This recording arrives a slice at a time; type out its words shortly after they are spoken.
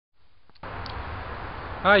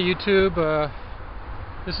Hi YouTube,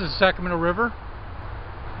 this is the Sacramento River,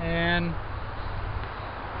 and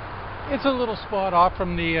it's a little spot off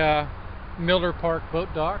from the Miller Park boat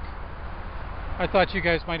dock. I thought you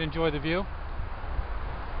guys might enjoy the view.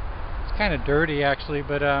 It's kind of dirty actually,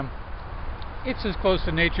 but it's as close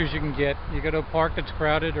to nature as you can get. You go to a park that's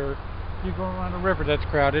crowded, or you go around a river that's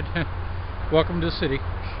crowded. Welcome to the city.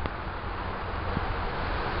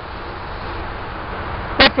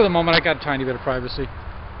 But for the moment I got a tiny bit of privacy.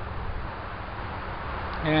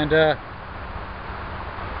 And I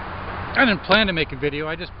didn't plan to make a video.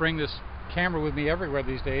 I just bring this camera with me everywhere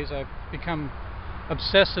these days. I've become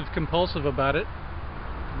obsessive compulsive about it.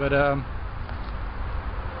 But I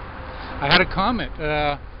had a comment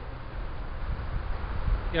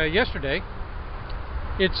yesterday.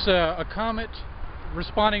 It's a comment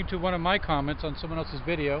responding to one of my comments on someone else's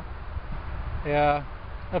video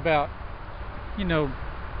about, you know,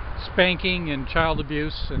 spanking and child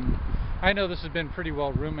abuse. And I know this has been pretty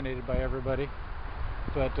well ruminated by everybody,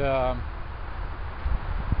 but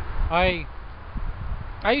I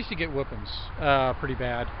used to get whoopings pretty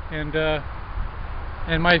bad, and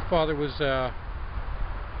my father was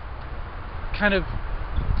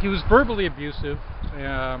he was verbally abusive,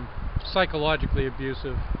 psychologically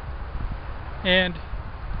abusive, and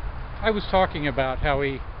I was talking about how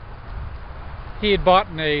he had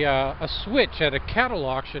bought a switch at a cattle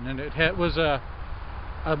auction, and it was a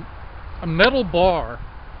metal bar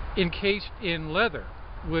encased in leather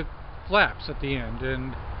with flaps at the end,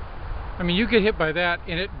 and I mean, you get hit by that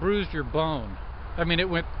and it bruised your bone. I mean, it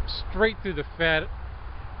went straight through the fat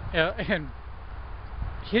and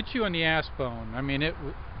hit you on the ass bone. I mean, if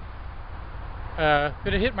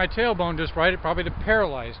it hit my tailbone just right, it probably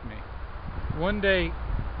paralyzed me. One day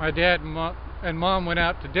my dad and mom went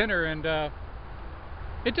out to dinner, and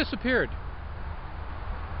it disappeared.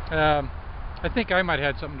 I think I might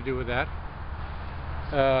have had something to do with that.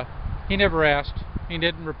 He never asked. He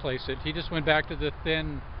didn't replace it. He just went back to the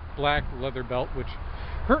thin black leather belt, which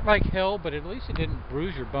hurt like hell, but at least it didn't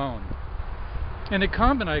bruise your bone. And the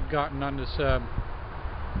comment I'd gotten on this, I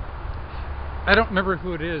don't remember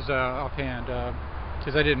who it is offhand,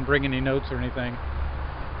 because I didn't bring any notes or anything.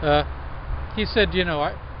 He said, you know,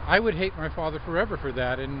 I would hate my father forever for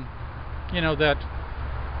that, and you know, that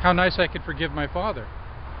how nice I could forgive my father.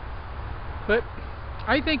 But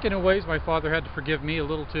I think in a ways my father had to forgive me a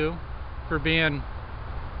little too, for being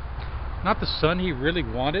not the son he really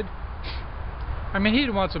wanted. I mean, he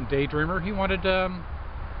didn't want some daydreamer. He wanted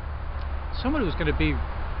someone who was going to be,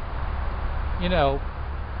 you know,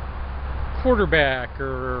 quarterback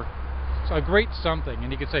or a great something,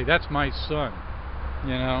 and he could say, that's my son,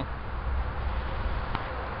 you know.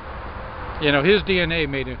 You know, his DNA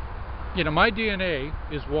made it. You know, my DNA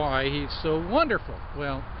is why he's so wonderful.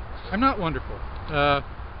 Well, I'm not wonderful.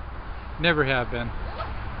 Never have been.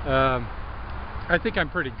 I think I'm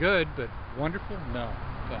pretty good, but wonderful? No.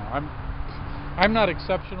 I'm not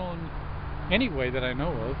exceptional in any way that I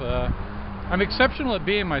know of. I'm exceptional at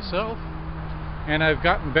being myself, and I've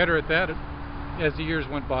gotten better at that as the years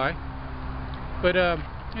went by. But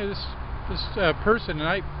you know, this person, and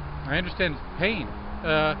I understand his pain,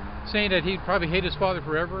 saying that he'd probably hate his father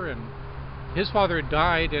forever, and his father had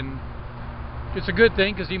died, and it's a good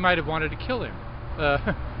thing because he might have wanted to kill him.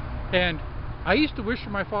 And I used to wish for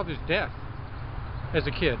my father's death as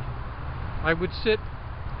a kid. I would sit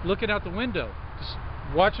looking out the window, just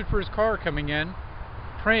watching for his car coming in,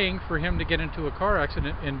 praying for him to get into a car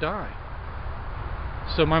accident and die,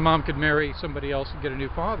 so my mom could marry somebody else and get a new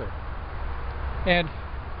father. And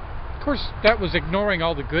of course that was ignoring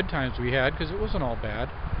all the good times we had, because it wasn't all bad.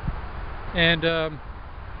 And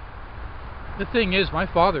the thing is, my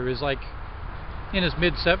father is like in his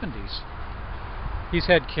mid-70s. He's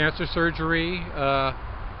had cancer surgery.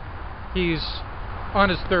 He's on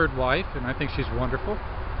his third wife, and I think she's wonderful.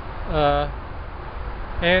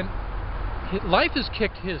 And life has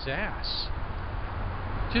kicked his ass.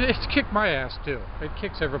 It's kicked my ass too. It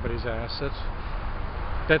kicks everybody's ass.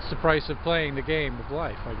 That's the price of playing the game of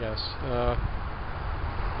life, I guess.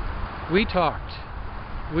 We talked.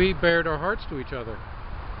 We bared our hearts to each other.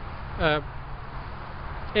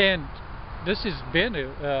 And this has been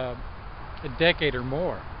a decade or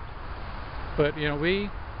more. But you know, we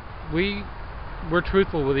were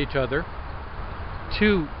truthful with each other.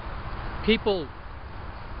 Two people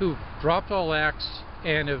who've dropped all acts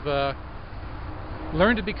and have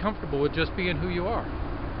learned to be comfortable with just being who you are.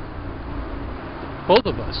 Both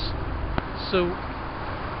of us. So,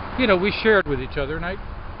 you know, we shared with each other, and I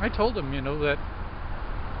told him, you know, that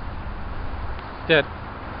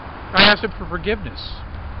I asked him for forgiveness,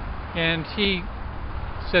 and he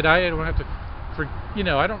said, I don't have to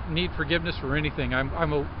I don't need forgiveness for anything.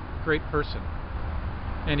 I'm a great person,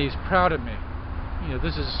 and he's proud of me.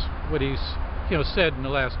 This is what he's said in the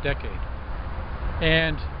last decade.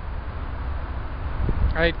 And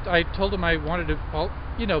I told him I wanted to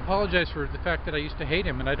apologize for the fact that I used to hate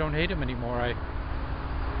him, and I don't hate him anymore.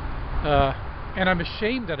 And I'm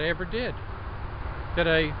ashamed that I ever did. That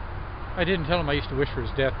I didn't tell him I used to wish for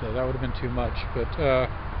his death, though. That would have been too much. But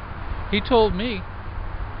he told me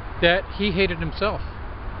that he hated himself,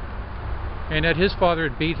 and that his father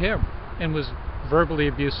had beat him and was verbally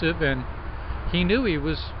abusive, and he knew he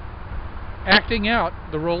was acting out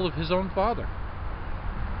the role of his own father.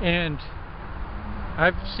 And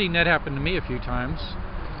I've seen that happen to me a few times,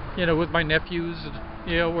 with my nephews,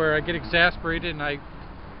 where I get exasperated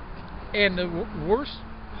and the worst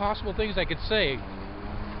possible things I could say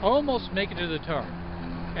almost make it to the tongue,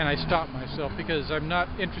 and I stop myself because I'm not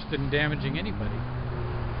interested in damaging anybody.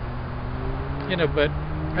 But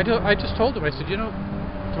I just told him, I said,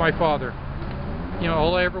 to my father,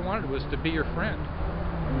 all I ever wanted was to be your friend.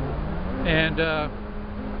 And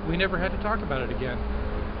we never had to talk about it again.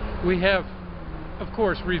 We have, of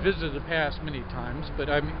course, revisited the past many times, but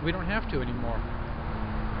we don't have to anymore.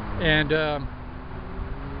 And,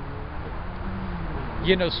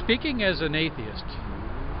 speaking as an atheist,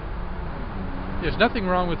 there's nothing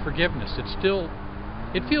wrong with forgiveness.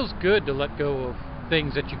 It feels good to let go of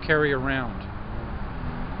things that you carry around.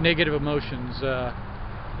 Negative emotions,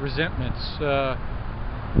 resentments,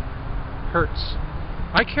 hurts.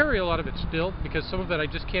 I carry a lot of it still, because some of it I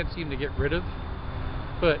just can't seem to get rid of.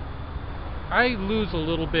 But I lose a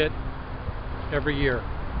little bit every year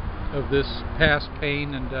of this past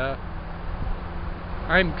pain, and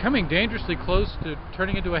I'm coming dangerously close to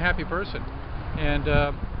turning into a happy person. And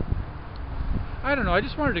I don't know, I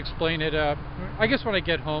just wanted to explain it. I guess when I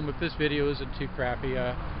get home, if this video isn't too crappy,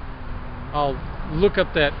 I'll look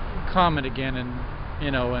up that comment again and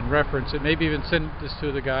and reference it. Maybe even send this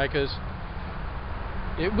to the guy, because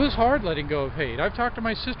it was hard letting go of hate. I've talked to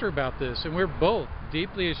my sister about this, and we're both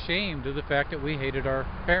deeply ashamed of the fact that we hated our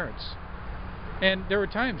parents. And there were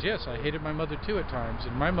times, yes, I hated my mother too at times,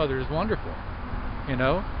 and my mother is wonderful.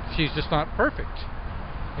 She's just not perfect.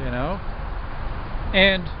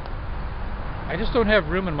 And I just don't have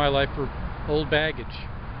room in my life for old baggage,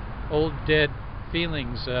 old dead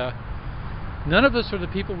feelings. None of us are the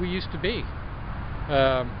people we used to be.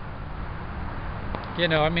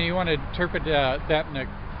 You want to interpret that in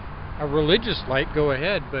a religious light, go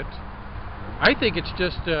ahead, but I think it's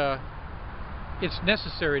just it's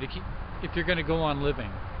necessary to keep, if you're going to go on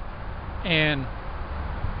living and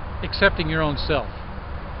accepting your own self.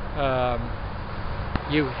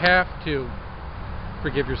 You have to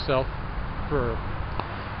forgive yourself. For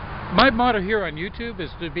my motto here on YouTube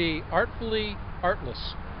is to be artfully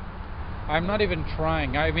artless. I'm not even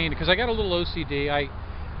trying. Because I got a little OCD.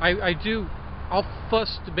 I'll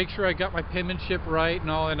fuss to make sure I got my penmanship right and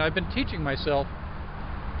all, and I've been teaching myself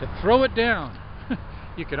to throw it down.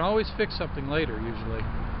 You can always fix something later, usually.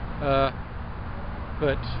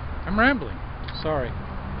 But I'm rambling. Sorry.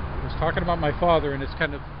 I was talking about my father, and it's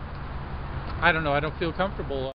kind of, I don't know, I don't feel comfortable